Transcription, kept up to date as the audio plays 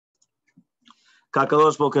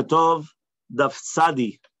Kakadosh Boker Tov, Daf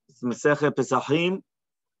Sadi, Masechet Pesahim,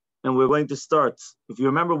 and we're going to start. If you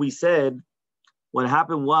remember, we said what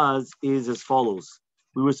happened is as follows.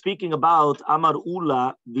 We were speaking about Amar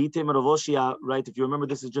Ula, Vite Ravoshia, right? If you remember,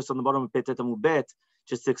 this is just on the bottom of Petet Amubet,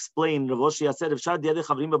 just to explain. Ravoshia said, if Shad Yadeh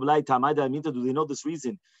Chavrim Bablai Tamaida Amita, do they know this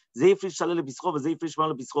reason? Zeifrish Shalel Pischov, Zeifrish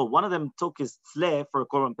Mal Pischov. One of them took his tzleh for a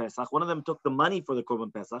Korban Pesach, one of them took the money for the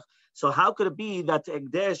Korban Pesach. So how could it be that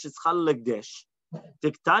Ekdesh is Chalal Ekdesh?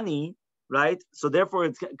 Tiktani, right? So therefore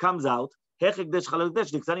it comes out, so therefore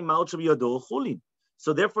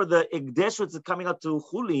the Ekdesh which is coming out to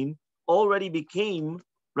Chulin already became,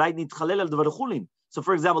 right, Nitchalel al Dvar Chulin. So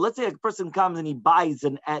for example, let's say a person comes and he buys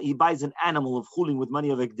an animal of Chulin with money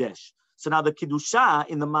of Ekdesh. So now the Kiddusha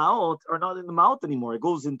in the Ma'ot are not in the Ma'ot anymore. It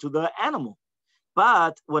goes into the animal.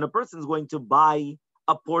 But when a person is going to buy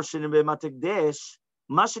a portion of Be'emat Ekdesh,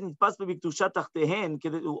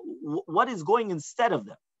 what is going instead of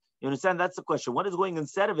them? You understand? That's the question. What is going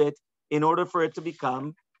instead of it in order for it to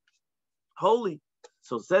become holy?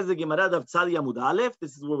 So says the Gemara of Tzadi Amud Aleph.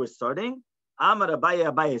 This is where we're starting. Amar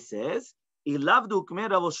Abaye says, if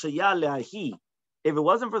it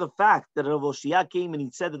wasn't for the fact that Rav Oshia came and he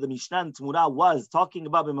said that the Mishnah and Tzmura was talking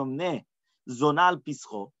about B'mamneh Zonal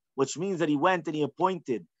Pischo, which means that he went and he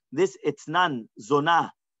appointed this Etnan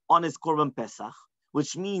Zonah on his Korban Pesach,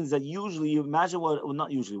 which means that usually, you imagine what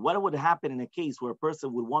would happen in a case where a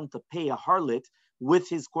person would want to pay a harlot with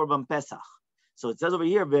his Korban Pesach. So it says over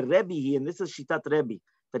here, Rebbe, and this is Shitat Rebbe,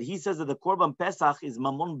 that he says that the Korban Pesach is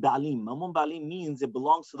Mamon Ba'alim. Mamon Ba'alim means it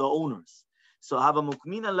belongs to the owners. So Hava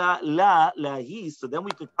Mukmina la lahi. So then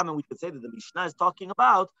we could come and we could say that the Mishnah is talking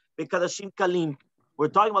about Kadashim Kalim. We're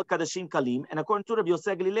talking about Kadashim Kalim, and according to Rabbi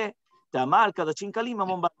Yosef Galilei, Tamar Kadashim Kalim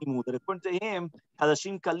Mamon Balim. That according to him,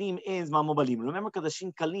 Kadashim Kalim is Mamon Balim. Remember,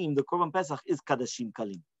 Kadashim Kalim, the Korban Pesach is Kadashim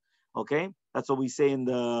Kalim. Okay, that's what we say in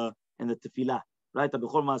the Tefillah, right?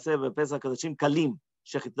 B'chol Maaseh Pesach Kadashim Kalim.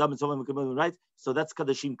 Right? So that's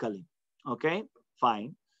Kadashim Kalim. Okay,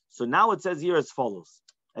 fine. So now it says here as follows.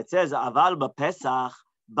 It says Aval Pesach,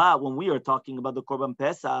 but when we are talking about the Korban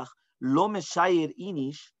Pesach, Lo Meshayir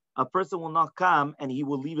Inish, a person will not come and he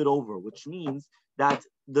will leave it over, which means that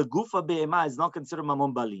the Gufa Be'ema is not considered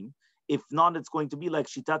Mamon Balim. If not, it's going to be like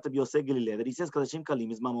Shitat of Yosef Galilei, that he says Kadashim Kalim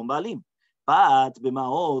is Mamon Balim. But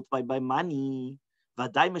B'ma'ot, by money,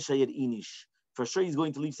 Vadai Meshayir Inish, for sure he's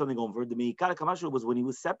going to leave something over. The Meikar Kamashu was when he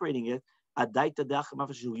was separating it,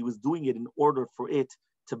 he was doing it in order for it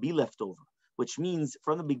to be left over, which means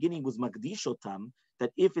from the beginning was Magdishotam,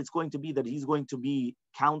 that if it's going to be that he's going to be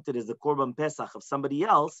counted as the Korban Pesach of somebody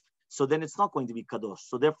else, so then it's not going to be Kadosh.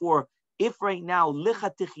 So therefore, if right now,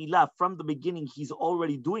 Lecha Techila, from the beginning, he's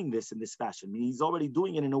already doing this in this fashion, I mean, he's already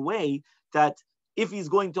doing it in a way that if he's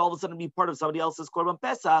going to all of a sudden be part of somebody else's Korban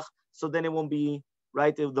Pesach, so then it won't be,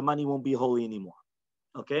 right, the money won't be holy anymore.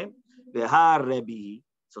 Okay? Vehar Rebbe.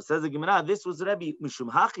 So says the Gemara, this was Rebbe, Mishum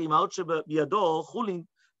Hachi Ma'ot Biyado Chulin,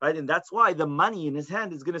 right? And that's why the money in his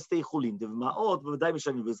hand is going to stay Chulin.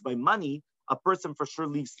 Because by money, a person for sure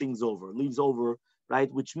leaves over, right?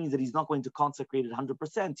 Which means that he's not going to consecrate it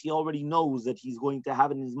 100%. He already knows that he's going to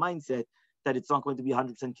have in his mindset that it's not going to be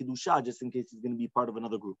 100% Kiddusha, just in case he's going to be part of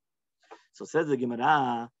another group. So says the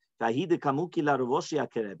Gemara, and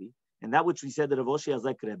that which we said that Rav Oshia is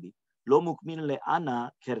like Rebbe, lo mukmin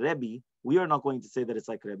le'ana kerebbe, we are not going to say that it's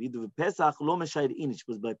like Rebbe. The Pesach lo meshayir inish,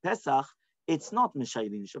 because by Pesach it's not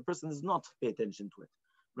meshayir inish. A person does not pay attention to it,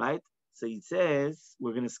 right? So he says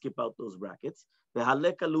we're going to skip out those brackets. We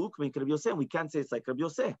can't say it's like Rabbi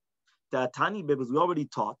Yosef. Because we already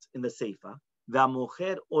taught in the Seifa that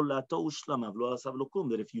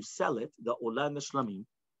if you sell it, the olah and the shlamim,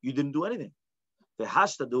 you didn't do anything. But now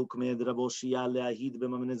that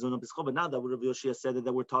Rabbi Yoshia said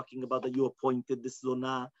that we're talking about that you appointed this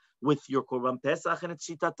zonah with your Korban Pesach and it's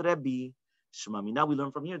Shitat Rebbe. Now we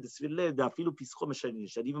learn from here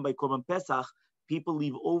that even by Korban Pesach, people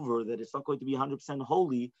leave over that it's not going to be 100%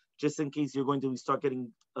 holy, just in case you're going to start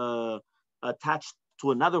getting attached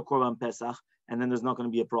to another Korban Pesach, and then there's not going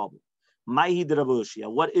to be a problem. Ma'hi de Rav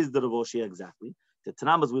Oshia. What is the Rav Oshia exactly? The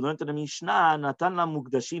Tanam, as we learned in the Mishnah, Natan la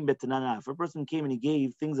mukdashim betnana. If a person came and he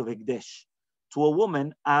gave things of Hekdesh to a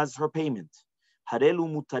woman as her payment, harelu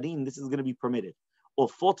mutarin, this is going to be permitted.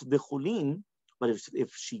 Ofot de chulin, but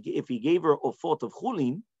if he gave her ofot of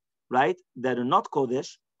chulin, right, that are not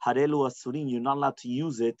kodesh, harelu asurin, you're not allowed to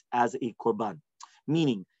use it as a korban.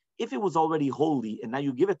 Meaning, if it was already holy and now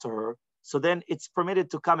you give it to her, so then it's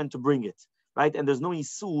permitted to come and to bring it, right? And there's no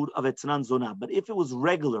isur of etnan zonah. But if it was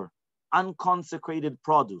regular, unconsecrated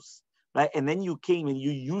produce, right? And then you came and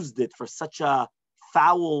you used it for such a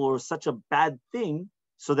foul or such a bad thing,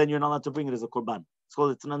 so then you're not allowed to bring it as a korban. It's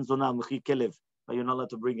called etnan zonah mechir kelev, but you're not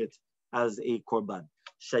allowed to bring it as a korban.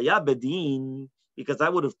 Shaya bedin, because I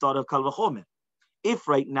would have thought of kal v'chomer. If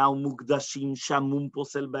right now mugdashim shamum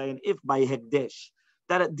posel bayin, if by hekdesh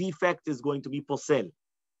that a defect is going to be posel,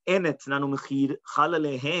 and etnan mechir chal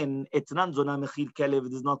alehen, etnan zonah mechir kelev,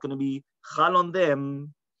 it is not going to be chal on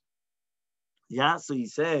them. Yeah, so he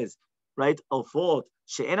says, right, ofot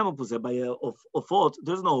she'enam posel by ofot,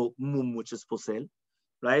 there's no mum which is posel,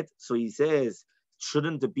 right? So he says,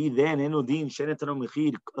 shouldn't it be then enudin she'etnan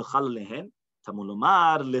mechir chal alehen?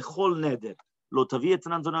 Tamulomar lechol neder. Lo tavi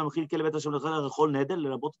etnan zonah mechir kelev et Hashem lechol neder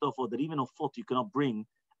lerabot ofot. That even ofot you cannot bring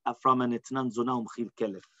from an etnan zonah mechir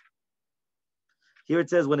kelev. Here it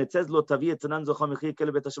says, when it says lo tavi etnan zonah mechir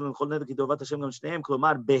kelev et Hashem lechol neder ki tovat Hashem gam shneim,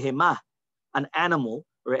 klomar behema, an animal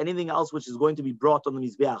or anything else which is going to be brought on the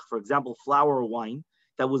mizbeach, for example, flour or wine,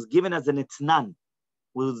 that was given as an etnan,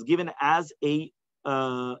 was given as a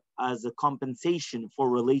compensation for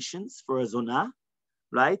relations, for a zonah,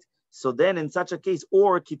 right? So then, in such a case,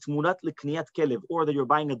 or kitmurat lekniyat kelev, or that you're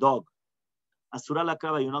buying a dog, asura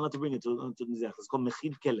lakrava, you're not allowed to bring it to the mizbeach. It's called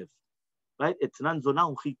mechir kelev, right? Etnan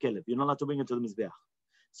zonah mechir kelev. You're not allowed to bring it to the mizbeach.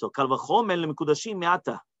 So kal v'chomer lemekudashim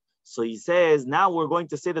me'ata. So he says, now we're going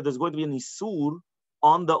to say that there's going to be an isur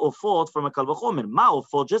on the ofot from a kal v'chomer. Ma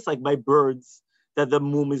ofot, just like by birds, that the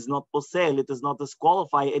mum is not posel, it does not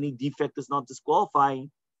disqualify, any defect is not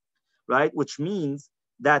disqualifying, right? Which means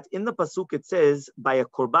that in the pasuk it says by a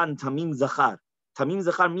korban tamim zachar. Tamim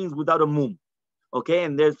zachar means without a mum. Okay,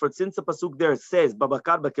 and therefore since the pasuk there says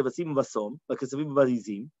babakar bakevasim vasom, bakesavim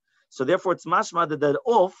vazizim, so therefore it's mashma that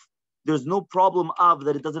off there's no problem of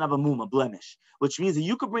that it doesn't have a mum, a blemish, which means that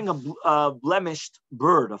you could bring a blemished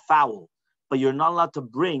bird, a fowl, but you're not allowed to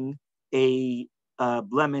bring a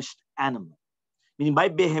blemished animal. Meaning by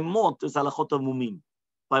behemot there's halachot of mumim,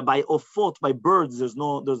 by ofot, by birds there's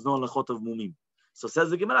no halachot of mumim. So says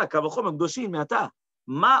the Gemara, kavachom gdoshim me'ata.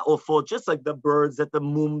 Ma ofot, just like the birds that the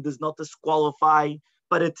mum does not disqualify,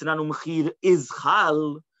 but etnan mechir is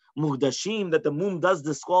chal, mugdashim, that the mum does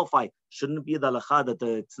disqualify. Shouldn't it be the halacha that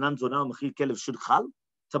the etnan zonah mechir kelev should chal?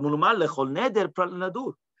 Tamulumar lechol neder prat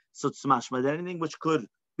nadur. So it's mashma that anything which could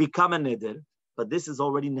become a neder, but this is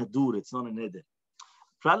already nadur, it's not a neder.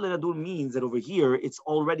 Prat nadur means that over here it's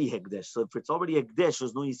already hekdesh. So if it's already hekdesh,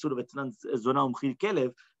 there's no yisur of etnan zonah mechir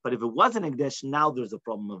kelev. But if it wasn't hekdesh, now there's a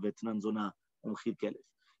problem of etnan zonah mechir kelev.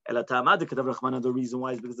 Ela ta'amad ketav Rachmana, the reason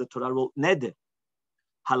why is because the Torah wrote neder.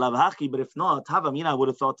 Halav hachi, but if not, havamina, I would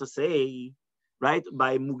have thought to say, right,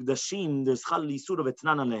 by mugdashim, there's chal yisur of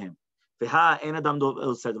etnan alehem. Veha en adam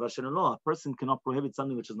do said, a person cannot prohibit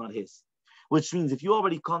something which is not his. Which means if you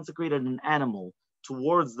already consecrated an animal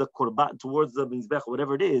towards the korban, towards the mizbech,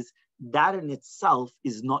 whatever it is, that in itself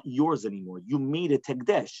is not yours anymore. You made it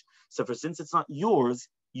hekdesh. So since it's not yours,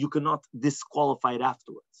 you cannot disqualify it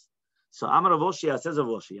afterwards. So Amar Avoshia says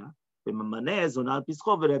Avoshia,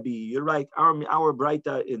 you're right. Our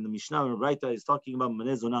Braita in the Mishnah, our Braita is talking about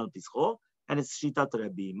Maneh Zonal Pischo, and it's Shitat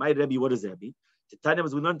Rabbi. My Rabbi, what is Rabbi? The time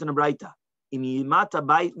as we learned in the Braita, Imimata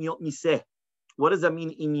Bait Miyot Miseh. What does that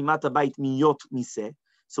mean? Imimata Bait Miyot Miseh.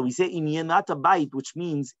 So we say Imimata Bait, which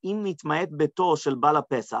means Im Nitmaet Beto Shel Bala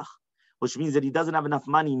Pesach, which means that he doesn't have enough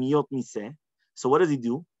money. Miyot Miseh. So what does he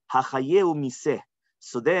do? Hachayeu Miseh.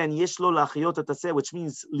 So then, yesh lo lachiyot etaseh, which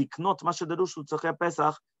means liknot masha darush l'tzachei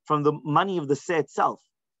Pesach from the money of the seh itself.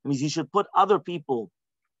 It means he should put other people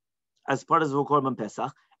as part of the korban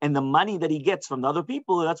Pesach, and the money that he gets from the other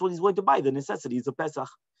people, that's what he's going to buy, the necessities of Pesach.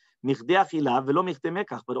 Michdei achila velo michdei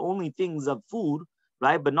mekach, but only things of food,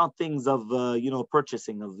 right? But not things of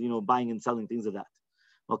purchasing, of buying and selling, things of that.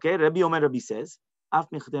 Okay, Rabbi says, af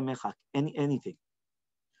michdei mekach, anything.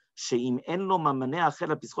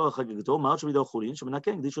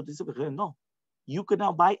 No, you could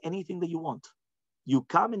now buy anything that you want. You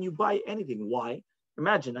come and you buy anything. Why?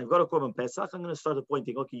 Imagine I've got a korban Pesach. I'm going to start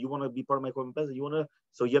appointing. Okay, you want to be part of my korban Pesach?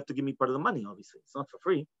 So you have to give me part of the money. Obviously, it's not for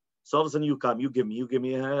free. So all of a sudden you come, you give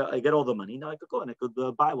me. I get all the money. Now I could go and I could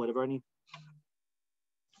buy whatever I need.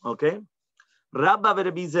 Okay. Rabba and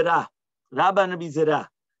Rabbi Zera.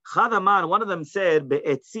 Chadaman, one of them said,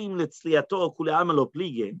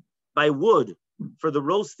 by wood, for the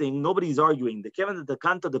roasting, nobody's arguing. The Kevin the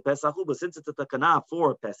Kanta the Pesach, but since it's a takana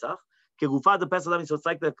for Pesach, kegufa the Pesach, so it's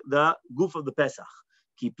like the goof of the Pesach.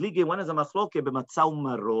 Ki plige, one is a machloke b'matzau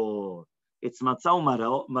maror. It's matzau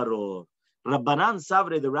maror. Rabbanan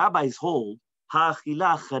savre, the rabbis hold,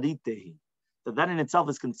 ha'achila charitehi, that in itself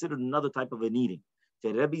is considered another type of an eating.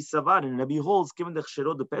 The Rabbi Savar and Rabbi holds, given the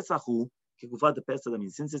chsherot the Pesachu, kegufat the Pesach, I mean,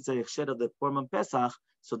 since it's a chsher of the korban Pesach,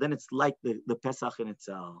 so then it's like the Pesach in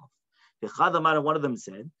itself. The Chadamar, one of them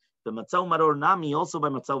said, The matzah maror nami also by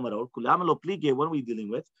matzah maror. Kulam lo plige. What are we dealing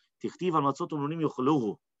with? Tichtiv al matzot umronim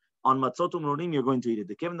yochluhu. On matzot umronim you're going to eat it.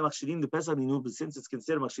 The kevin the machshirin the pesach since it's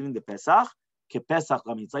considered machshirin the pesach ke pesach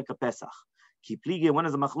lami. It's like a pesach. Ki plige. When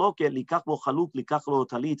is a machloket? Likach bo chaluk likach lo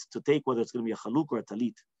talit to take whether it's going to be a chaluk or a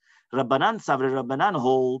talit. Rabbanan savre Rabbanan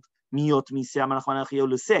hold miot miseh manachman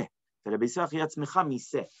achiyol leseh. So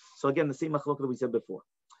again, the same machloket that we said before.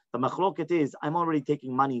 The machloket is, I'm already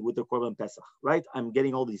taking money with the Korban Pesach, right? I'm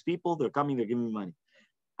getting all these people, they're coming, they're giving me money.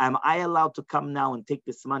 Am I allowed to come now and take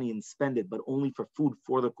this money and spend it, but only for food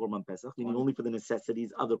for the Korban Pesach, meaning only for the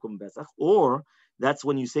necessities of the Korban Pesach? Or that's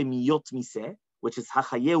when you say miyot miseh, which is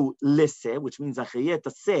hachayeu leseh, which means hachayeh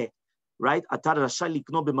taseh, right? Atar rashay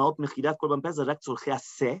likno b'maot mechidat Korban Pesach, rak tzorchei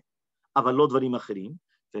aseh, aval lo dvarim acherim.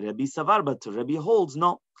 Rabbi savar, but Rabbi holds,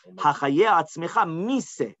 no. Hachayeh atzmecha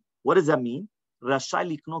miseh. What does that mean?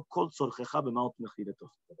 Rashay liknot kol tzorchecha b'maot mechidato.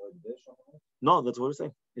 No, that's what we're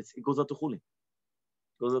saying. It goes out to chulin.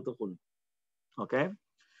 Okay?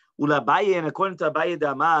 Ula Abaye, and according to Abaye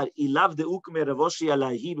the Amar, ilav de ukme ravoshi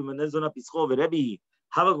alahi b'manel zona pischo v'rebi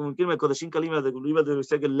hava kumkim kodashim kalim v'guluva de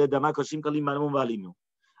segel ledama kodashim kalim ma'amu v'alimu.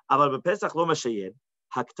 Aval b'Pesach lo mashayed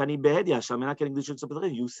haktani behedia shamena kenegdishul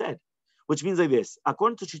tzapatrin. You said, which means like this.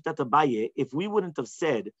 According to Shitat Abaye, if we wouldn't have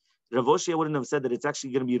said, Ravoshi wouldn't have said that it's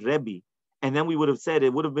actually going to be Rebbe, and then we would have said we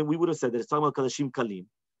would have said that it's talking about Kadashim Kalim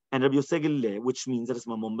and Rabbi Yosef Gilile, which means that it's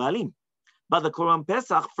Mamon Baalim. But the Korban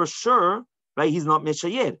Pesach, for sure, right? He's not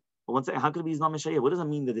Meshayed. But one second, how could it be he's not Meshayed? What does it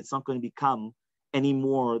mean that it's not going to become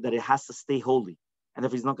anymore, that it has to stay holy? And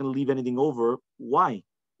if he's not going to leave anything over, why?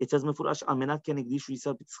 It says Mefurash Amenat Kenegdishu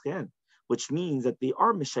Yisrael Pitzchen, which means that they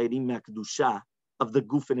are Meshayedim Makdusha of the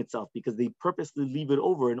goof in itself, because they purposely leave it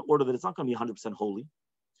over in order that it's not going to be 100% holy.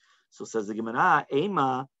 So says the Gemara,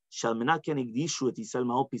 Ema shall menat kenegdishu et Yisrael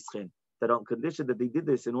ma'ot pischen, that on condition that they did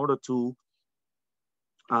this in order to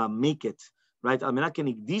make it right. Al menat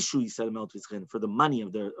kenegdishu Yisrael ma'ot pischen, for the money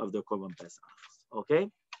of their korban pesach. Okay,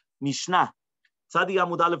 Mishnah, Tzadi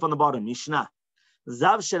Amud Aleph on the bottom. Mishnah,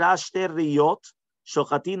 Zav shera shter riyot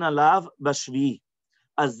shochatin alav bashvi.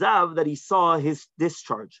 A zav that he saw his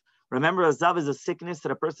discharge. Remember, a zav is a sickness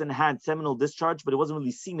that a person had seminal discharge, but it wasn't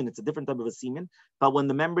really semen. It's a different type of a semen. But when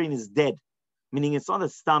the membrane is dead, meaning it's not a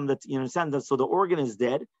stam that, you understand, that so the organ is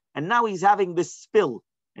dead, and now he's having this spill,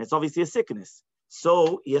 and it's obviously a sickness.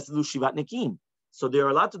 So he has to do Shivat Nekim. So they're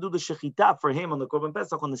allowed to do the Shechita for him on the Korban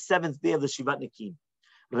Pesach on the 7th day of the Shivat Nekim.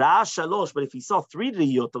 Ra'ah Shalosh, but if he saw 3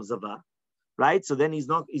 riyot of Zavah, right, so then he's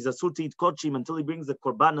asur to eat kochim until he brings the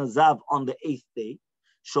Korban Zav on the 8th day.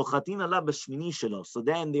 Shochatin ala b'shmini shelo. So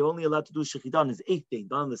then they're only allowed to do shechita on his 8th day,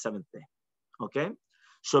 not on the 7th day. Okay?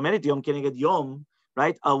 Shomeret yom keneged yom,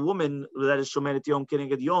 right? A woman that is shomeret yom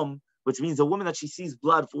keneged yom, which means a woman that she sees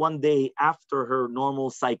blood for 1 day after her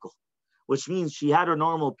normal cycle, which means she had her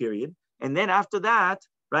normal period. And then after that,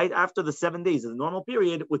 right, after the 7 days of the normal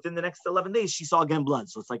period, within the next 11 days, she saw again blood.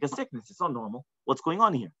 So it's like a sickness. It's not normal. What's going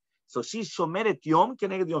on here? So she's shomeret yom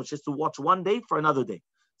keneged yom. She has to watch 1 day for another day.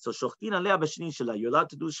 So shochtin aleh b'sheni shela, you're allowed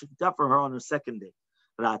to do shechita for her on her 2nd day.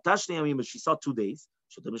 Ra'ata shnei yamim, but she saw 2 days.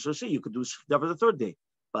 You could do shechita for the 3rd day.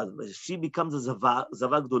 But she becomes a zava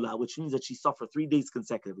gdola, which means that she saw for 3 days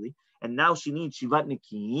consecutively, and now she needs shivat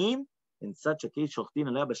nekim. In such a case, shochtin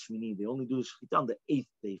aleh b'shmini, they only do the shechita on the 8th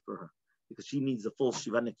day for her, because she needs the full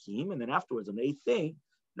shivat nekim, and then afterwards on the 8th day,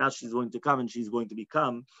 now she's going to come and she's going to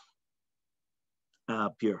become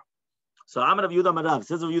pure. So Amar Rav Yehuda Marav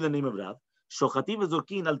says Rav Yehuda the name of Rav. Shochatim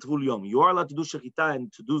v'zorkin al tvul yom. You are allowed to do shechita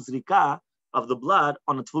and to do zrika of the blood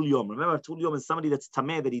on a tvul yom. Remember, tvul yom is somebody that's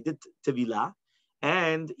tameh, that he did tevilah,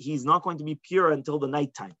 and he's not going to be pure until the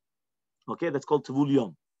nighttime. Okay, that's called tvul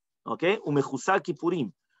yom. Okay, umechusar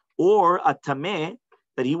kippurim, or a tameh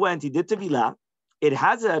that he did tevilah. It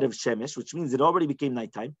has a erev shemesh, which means it already became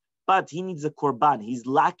nighttime, but he needs a korban. He's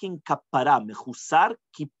lacking kapara, mechusar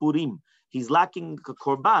kippurim. He's lacking a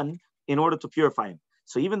korban in order to purify him.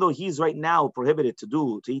 So even though he's right now prohibited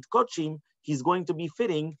to eat kochim, he's going to be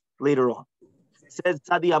fitting later on. It says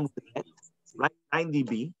Tzadi Amud, right?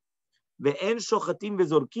 90b. Ve'en shochatim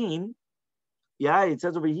vezorkin. Yeah, it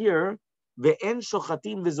says over here, ve'en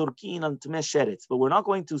shochatim vezorkin on tmeh sheretz. But we're not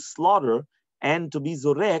going to slaughter and to be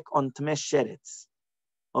zorek on tmeh sheretz.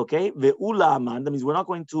 Okay? Ve'ula aman, that means we're not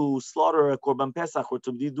going to slaughter a korban pesach or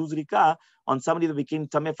to do zrika on somebody that became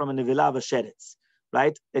tameh from a nevela of a sheretz,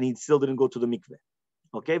 right? And he still didn't go to the mikveh.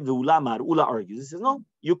 Okay, Ula argues. He says, no,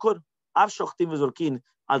 you could. Av shochtim v'zorkin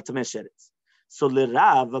al tameh sheretz. So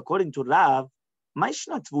Rav, according to Rav,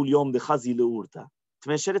 ma'ishna tvul yom dechazi leurta.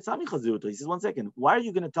 Tameh sheretz ami chazi leurta. He says, 1 second. Why are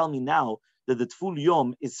you going to tell me now that the tvul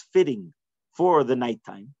yom is fitting for the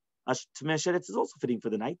nighttime? Tameh sheretz is also fitting for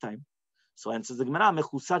the nighttime. So answers the Gemara,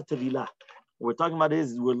 mechusar tevilah. What we're talking about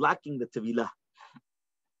is we're lacking the tevilah.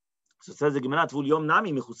 So it says the Gemara, tvul yom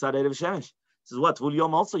nami mechusar erev shemesh. This is what? Tvul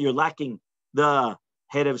yom also, you're lacking the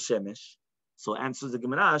erev shemesh. So answers the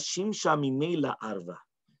Gemara, shimsha mimela arva.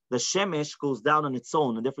 The shemesh goes down on its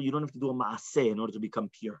own, and therefore you don't have to do a maaseh in order to become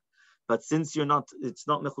pure. But since it's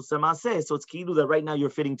not mechusar maaseh, so it's kilu that right now you're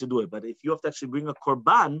fitting to do it. But if you have to actually bring a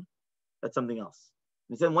korban, that's something else.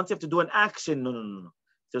 And then once you have to do an action, no.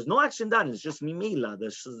 There's no action done. It's just mimela.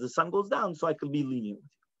 The sun goes down, so I can be lenient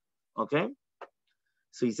with you. Okay?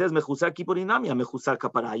 So he says, mechusar kipurinamia, mechusar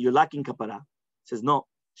kapara. You're lacking kapara. He says, no.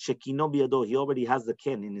 Shekino biyado. He already has the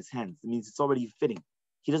ken in his hands. It means it's already fitting.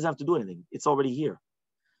 He doesn't have to do anything. It's already here.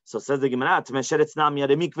 So says the Gemara, Tmesheretz namia,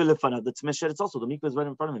 the mikveh lefanav. The Tmesheretz also, the mikveh is right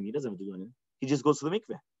in front of him. He doesn't have to do anything. He just goes to the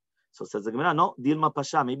mikveh. So says the Gemara, no, dilma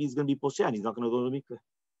pasha. Maybe he's going to be poshe and he's not going to go to the mikveh.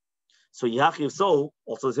 So Yachiv, so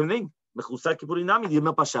also the same thing. Mechusar kippurim nami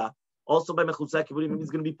dilma pasha. Also by mechusar kippurim, he's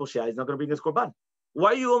going to be poshe. He's not going to bring his korban.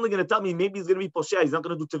 Why are you only going to tell me maybe he's going to be poshe? He's not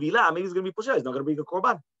going to do tevilah. Maybe he's going to be poshe. He's not going to bring a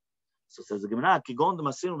korban. So says the Gemara, kigon the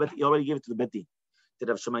masrim, he already gave it to the beti. He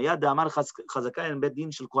says the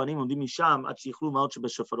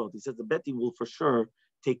beti will for sure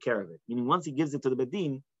take care of it. Meaning once he gives it to the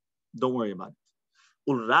bedin, don't worry about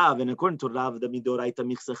it. And according to Rav, the midoraita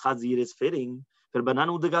michse chazir is fitting. But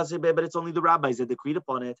it's only the rabbis that decreed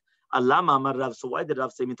upon it. So why did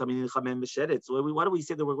Rav say so why do we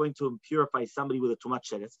say that we're going to purify somebody with a too much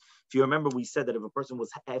sheretz? If you remember, we said that if a person was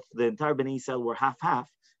half, the entire Bnei Yisrael were half,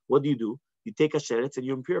 what do? You take a sheretz and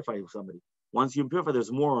you impurify somebody. Once you impurify,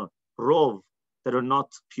 there's more rov that are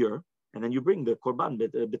not pure, and then you bring the korban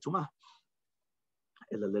betumah.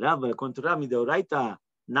 According to Rav, midoraita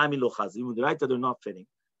nami lo chazim, midoraita they're not fitting.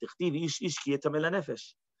 Tichtiv ish ki etamel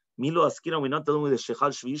hanefesh. Milo askina, we're not dealing with the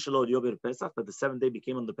shechal shvi shelo yober Pesach, but the seventh day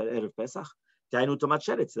became on the erev Pesach. Tainu too much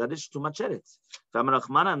sheretz. That is too much sheretz.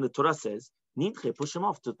 V'amarachmana, and the Torah says, nidche, push him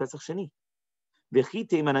off to Pesach sheni.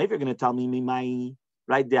 V'chite imana, if you're going to tell me mimai,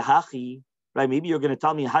 right, dehachi, right, maybe you're going to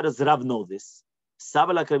tell me how does Rav know this?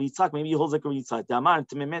 Sabalak Rav Yitzchak, maybe he holds like Rav Yitzchak. Damar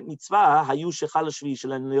tememet mitzvah hayu shechal shvi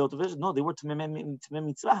shelen leot vesh. No, they were tememet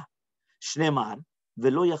mitzvah. Shneimar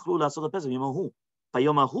velo yachlu לעשות הפסח ביום ההוא.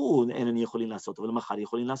 ביום ההוא אינם יכולים לעשות, אבל מחר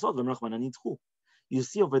יכולים לעשות, ומרחמנא נדחו. You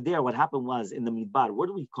see over there, what happened was in the midbar. Where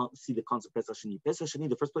do we see the concept of Pesach Sheni? Pesach Sheni,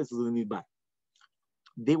 the first place was in the midbar.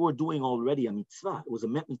 They were doing already a mitzvah. It was a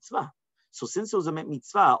met mitzvah. So since it was a met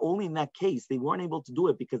mitzvah, only in that case, they weren't able to do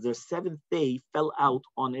it because their seventh day fell out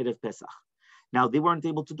on Erev Pesach. Now, they weren't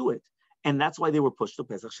able to do it. And that's why they were pushed to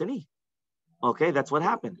Pesach Sheni. Okay, that's what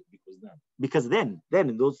happened. Because then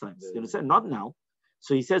in those times, you understand? Not now.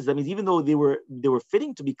 So he says, that means even though they were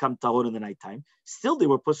fitting to become tahor in the nighttime, still they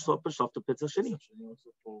were pushed off to Pesach Sheni.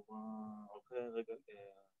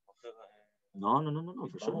 No,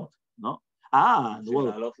 for sure not. No.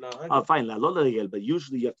 Fine, but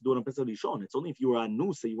usually you have to do it on Pesach Rishon. It's only if you were on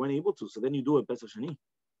Nus that you weren't able to, so then you do it Pesach Sheni.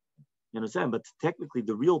 You understand? But technically,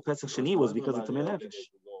 the real Pesach Sheni was because of Tamei Nefesh.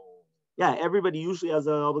 Yeah, everybody usually has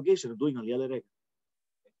an obligation of doing Aliyah L'Regel.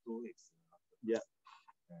 2 weeks. Yeah.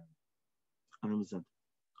 100%.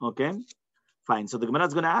 Okay, fine. So the Gemara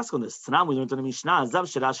is going to ask on this. Now we learned in the Mishnah, Azav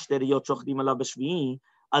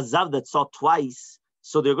that saw twice,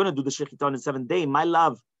 so they're going to do the shechita on the seventh day. My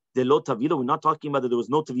love, the lo tavila. We're not talking about that there was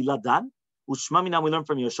no tavila done. Ushmami, now we learn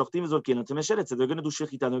from you. Shochtim is orkin to mesheretz. So they're going to do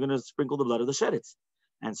shechita. They're going to sprinkle the blood of the sheretz.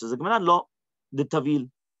 And so the Gemara, lo the tavil,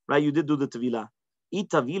 right? You did do the tavila. Eat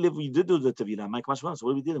tavil if you did do the tavila. My kamashmalam. So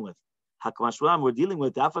what are we dealing with? Hakamashmalam. We're dealing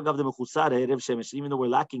with afagav the mechusar erev shemesh. Even though we're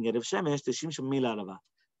lacking erev shemesh, the shim shemila alava.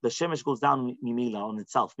 The shemesh goes down mimila on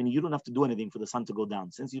itself, meaning you don't have to do anything for the sun to go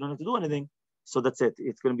down. Since you don't have to do anything, so that's it.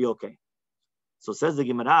 It's going to be okay. So says the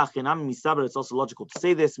Gemara, it's also logical to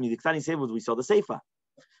say this. We saw the Seifa.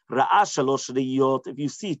 If you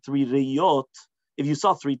see 3 riyot, if you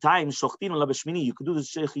saw 3 times, you could do the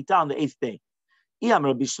shechita on the 8th day. If you're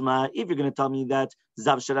going to tell me that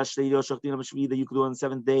that you could do on the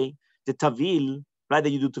 7th day, the tavil, right, that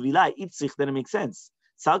you do tavilah, then it makes sense.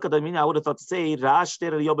 I would have thought to say, it's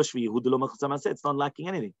not lacking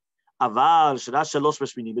anything. But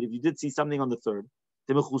if you did see something on the 3rd,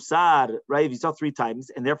 the mechusar, right, if you saw 3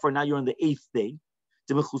 times, and therefore now you're on the 8th day,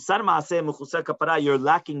 the mechusar maaseh, mechusar kapara, you're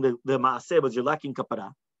lacking the maaseh, but you're lacking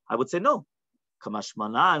kapara. I would say no.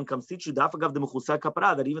 Kamashmanan comes teach you dafagav the mechusar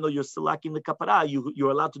kapara, that even though you're still lacking the kapara,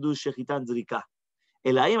 you're allowed to do shechita and zrika.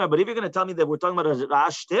 But if you're going to tell me that we're talking about you're not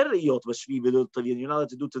allowed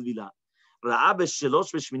to do tevila. So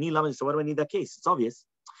why do I need that case? It's obvious.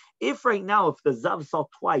 If right now, if the Zav saw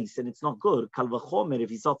twice and it's not good, Kal v'chomer, if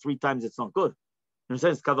he saw 3 times, it's not good. You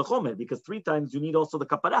understand? It's Kal v'chomer, because 3 times you need also the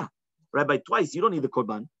kapara. Right? By twice, you don't need the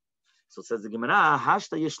korban. So says the Gemara,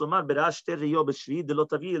 Hashta Yeshlomar Berash Teriyo B'Shvi Delo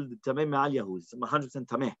Tavil Tameh Me'al Yahu. It's 100%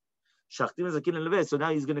 Tameh. Shachtim Zakin Leves. So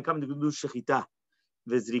now he's going to come to do Shechita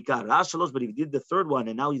Vezrika. Rash Shalosh, but if he did the third one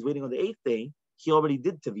and now he's waiting on the 8th day, he already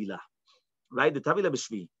did Tavila, right? The Tavila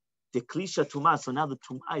B'Shvi. The Klisha Tumah. So now the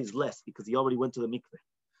Tumah is less because he already went to the mikveh.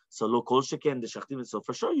 So lo kol sheken the Shachtim. So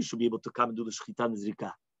for sure you should be able to come and do the Shechita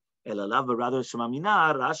Vezrika. Elalav, but rather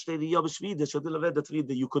Shemamina Rash Teriyo B'Shvi the Shodil Leved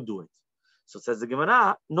that you could do it. So it says the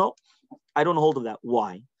Gemara, no, I don't hold of that.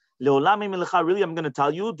 Why? Really, I'm going to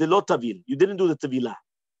tell you, you didn't do the Tavila.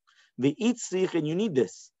 And you need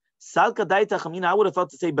this. I would have thought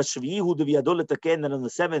to say, that on the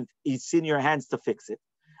 7th, it's in your hands to fix it.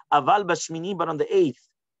 But on the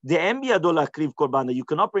 8th, you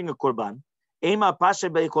cannot bring a korban. I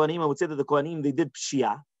would say that the Kohanim, they did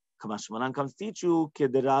pshia. Kamashmanan comes to teach you,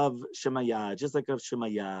 just like Rav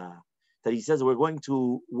Shemaya, that he says we're going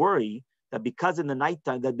to worry that because in the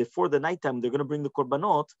nighttime, that before the nighttime, they're going to bring the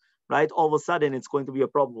korbanot, right? All of a sudden, it's going to be a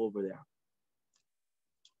problem over there.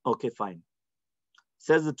 Okay, fine.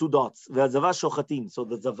 Says the two dots. So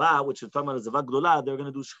the zava, which is talking about the zava gdola, they're going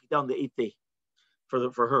to do shechita on the 8th day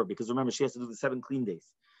for her, because remember, she has to do the 7 clean days.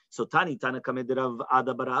 So Tana kamed Rav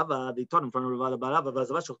Ada Barava, they taught in front of Rav Ada Barava,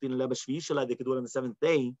 v'zava shochtin leba shvi shela, they could do it on the 7th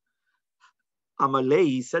day.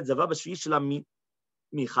 Amalei said zava b'shvi shela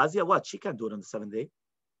michazia, what? She can't do it on the 7th day.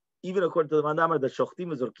 Even according to the Mandamar, that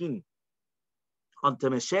Shochtim is Orkin on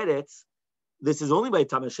Tamesheretz, this is only by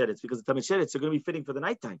Tamesheretz, because the Tamesheretz are going to be fitting for the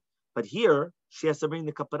nighttime. But here, she has to bring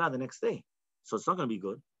the kapara the next day. So it's not going to be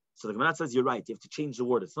good. So the Gemara says, you're right, you have to change the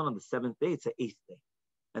word. It's not on the 7th day, it's the 8th day.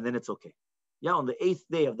 And then it's okay. Yeah, on the 8th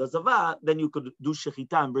day of the Zava, then you could do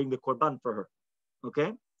Shechita and bring the Korban for her.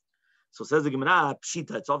 Okay? So says the Gemara,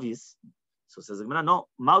 Pshita, it's obvious. So says the Gemara, no,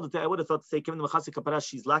 I would have thought to say, given the Machasi Kapara,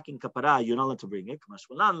 she's lacking Kapara, you're not allowed to bring it.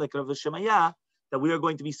 Kamashmalan, like Rav Shemaya, that we are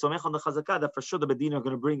going to be Somech on the Chazakah, that for sure the Bedin are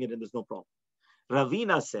going to bring it and there's no problem.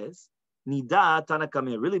 Ravina says, Nida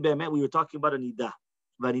Tanakame. Really, Be'emet, we were talking about a Nida.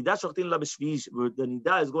 The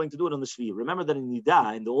Nida is going to do it on the Shvi. Remember that in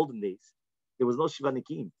Nida, in the olden days, there was no Shiva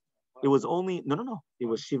Nikim. It was only, no. It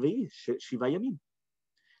was Shiva Yamin.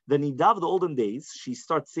 The Nida of the olden days, she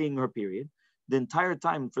starts seeing her period. The entire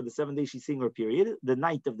time for the 7 days she's seeing her period, the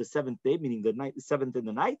night of the 7th day, meaning the 7th in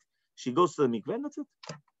the night, she goes to the mikveh and that's it.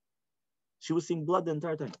 She was seeing blood the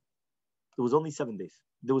entire time. It was only 7 days.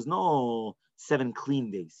 There was no 7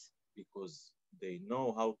 clean days. Because they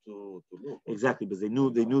know how to look. Exactly, because they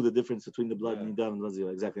knew the difference between the blood and the Nidam.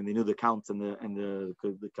 Exactly, and they knew the counts and the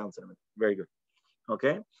counts and everything. Very good.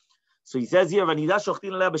 Okay, so he says here, so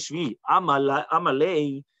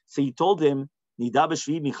he told him, Nida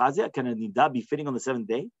b'shvi michazia, can a nida be fitting on the 7th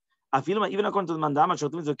day? Even according to the mandama,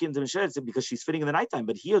 because she's fitting in the nighttime.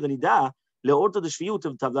 But here the nida leorta the shviut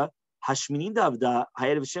of tavla hashminin davda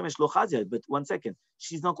hayerev shemesh lo chazia. But 1 second,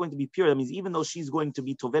 she's not going to be pure. That means even though she's going to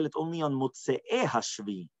be tovelet only on motze'eh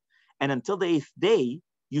hashvi, and until the 8th day,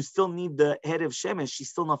 you still need the herev shemesh. She's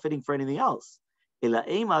still not fitting for anything else. Ela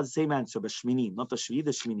ema, the same answer, but shmini, not the shvi,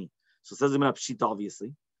 the shmini. So says the pshita,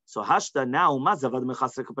 obviously. So hashta now,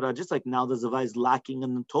 just like now the zava is lacking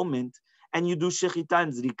an atonement, and you do shechita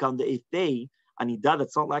and zrika on the 8th day, a nida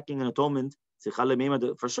that's not lacking an atonement, for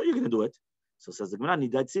sure you're going to do it. So says the Gemara,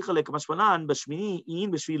 nida tzicha lekamashmanan b'shmini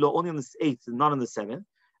in b'shvilo only on the 8th, not on the 7th.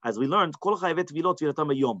 As we learned, kol chayavet tvilot tvilatam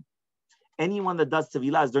b'yom. Anyone that does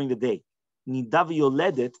tvilah is during the day. Nida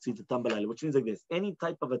v'yoledet tvilatam b'layla, which means like this: any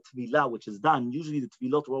type of a tvilah which is done, usually the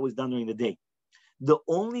tvilot were always done during the day. The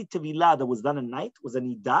only tevilah that was done at night was a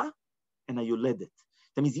nida and a yoledet.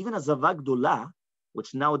 That means even a zavag dola,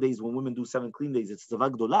 which nowadays when women do 7 clean days, it's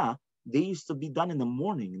zavag dola, they used to be done in the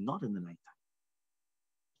morning and not in the nighttime.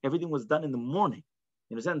 Everything was done in the morning.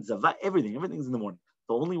 You understand? Zavag, everything's in the morning.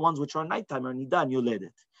 The only ones which are nighttime are nida and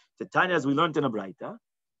yoledet. The Tanya, as we learned in a braita,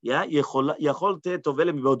 you thought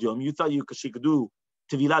she could do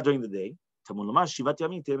tevilah during the day.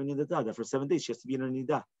 That for 7 days she has to be in her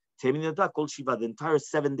nida. The entire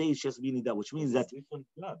 7 days she has to be nida, which means that different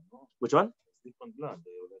blood, no? Which one? It's different blood.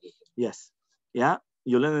 Yes. Yeah.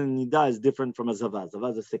 Yoledet nida is different from a zava. Zava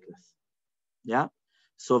is a sickness. Yeah.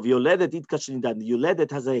 So yoledet itkash nida. The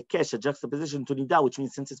yoledet has a kesh, a juxtaposition to nida, which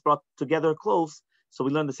means since it's brought together close, so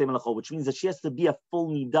we learn the same halachah, which means that she has to be a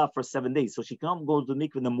full nida for 7 days. So she can't go to the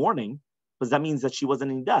mikveh in the morning, because that means that she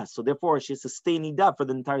wasn't nida. So therefore, she has to stay nida for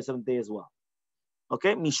the entire 7th day as well.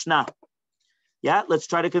 Okay, Mishnah. Yeah, let's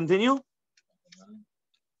try to continue.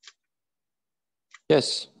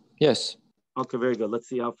 Yes. Okay, very good. Let's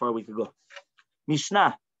see how far we could go.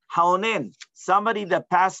 Mishnah, haonen, somebody that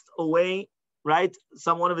passed away, right?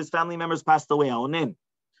 One of his family members passed away, haonen.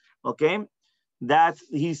 Okay, that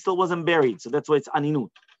he still wasn't buried, so that's why it's aninut.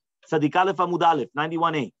 Tzadik Aleph Amud Aleph,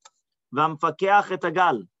 91a. V'amfakeach et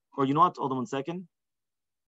hagal. Or you know what? Hold on 1 second.